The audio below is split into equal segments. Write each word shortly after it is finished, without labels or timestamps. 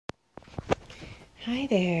Hi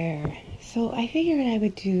there. So I figured I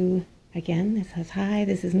would do, again, this says, hi,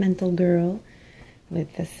 this is Mental Girl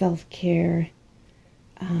with the self-care.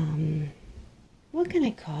 What can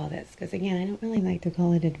I call this? Because again, I don't really like to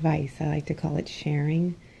call it advice. I like to call it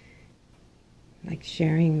sharing. Like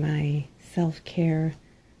sharing my self-care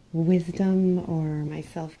wisdom or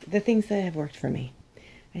the things that have worked for me.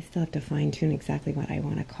 I still have to fine-tune exactly what I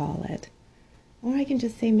want to call it. Or I can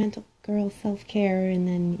just say Mental Girl self-care and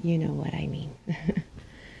then you know what I mean.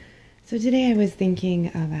 So today I was thinking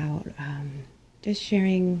about just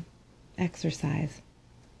sharing exercise.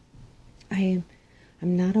 I'm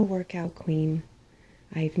not a workout queen.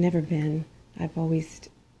 I've never been. I've always,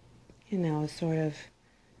 sort of.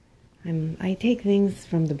 I take things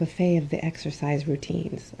from the buffet of the exercise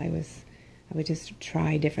routines. I would just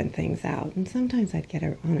try different things out, and sometimes I'd get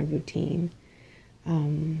on a routine.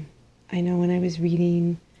 I know when I was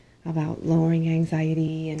reading about lowering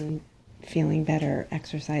anxiety and feeling better,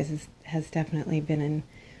 exercise has definitely been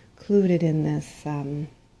included in this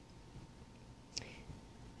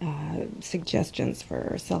suggestions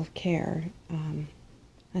for self-care.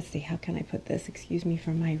 Let's see, how can I put this? Excuse me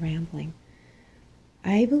for my rambling.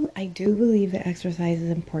 I do believe that exercise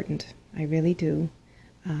is important. I really do.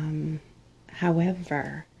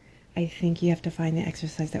 However, I think you have to find the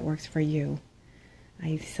exercise that works for you.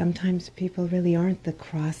 Sometimes people really aren't the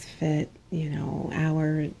CrossFit,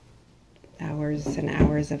 hours and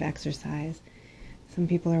hours of exercise. Some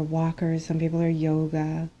people are walkers, some people are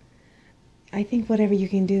yoga. I think whatever you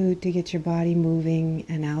can do to get your body moving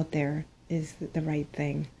and out there is the right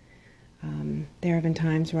thing. There have been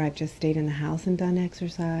times where I've just stayed in the house and done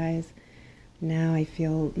exercise. Now I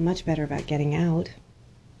feel much better about getting out.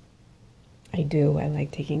 I do. I like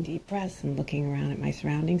taking deep breaths and looking around at my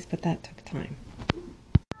surroundings, but that took time.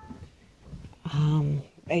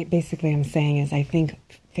 Basically, I'm saying is I think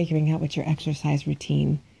figuring out what your exercise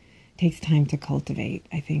routine takes time to cultivate.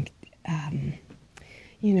 I think,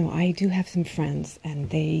 I do have some friends, and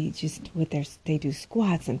they just they do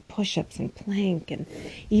squats and push-ups and plank, and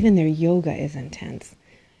even their yoga is intense.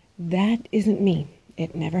 That isn't me.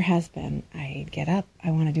 It never has been. I get up.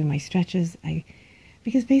 I want to do my stretches.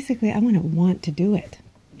 Because basically, I want to do it.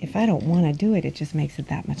 If I don't want to do it, it just makes it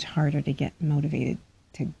that much harder to get motivated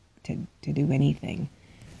to do anything.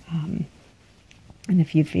 And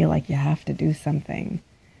if you feel like you have to do something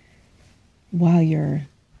while you're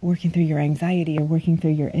working through your anxiety or working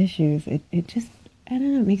through your issues, it just, I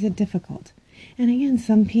don't know, it makes it difficult. And again,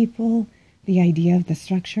 some people, the idea of the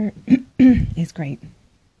structure is great.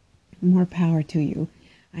 More power to you.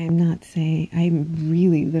 I am not saying, I'm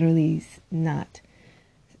really literally not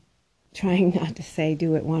trying not to say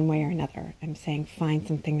do it one way or another. I'm saying find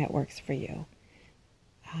something that works for you.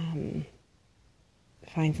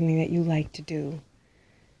 Find something that you like to do.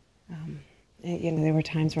 There were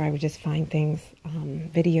times where I would just find things,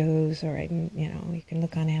 videos, or you can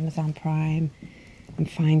look on Amazon Prime and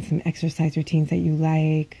find some exercise routines that you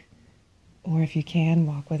like. Or if you can,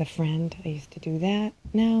 walk with a friend. I used to do that.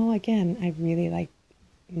 Now, again, I really like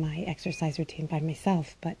my exercise routine by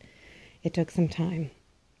myself, but it took some time.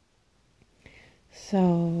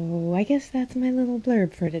 So I guess that's my little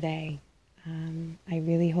blurb for today. I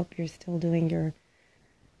really hope you're still doing your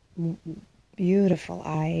beautiful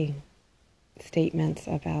I statements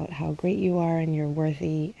about how great you are and you're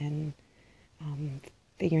worthy, and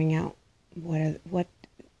figuring out what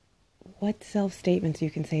self statements you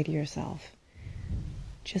can say to yourself,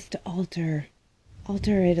 just to alter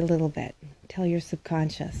it a little bit. Tell your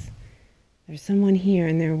subconscious, there's someone here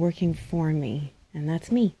and they're working for me, and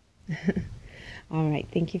that's me. All right,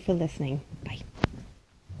 thank you for listening. Bye.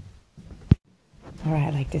 Or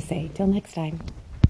I like to say, till next time.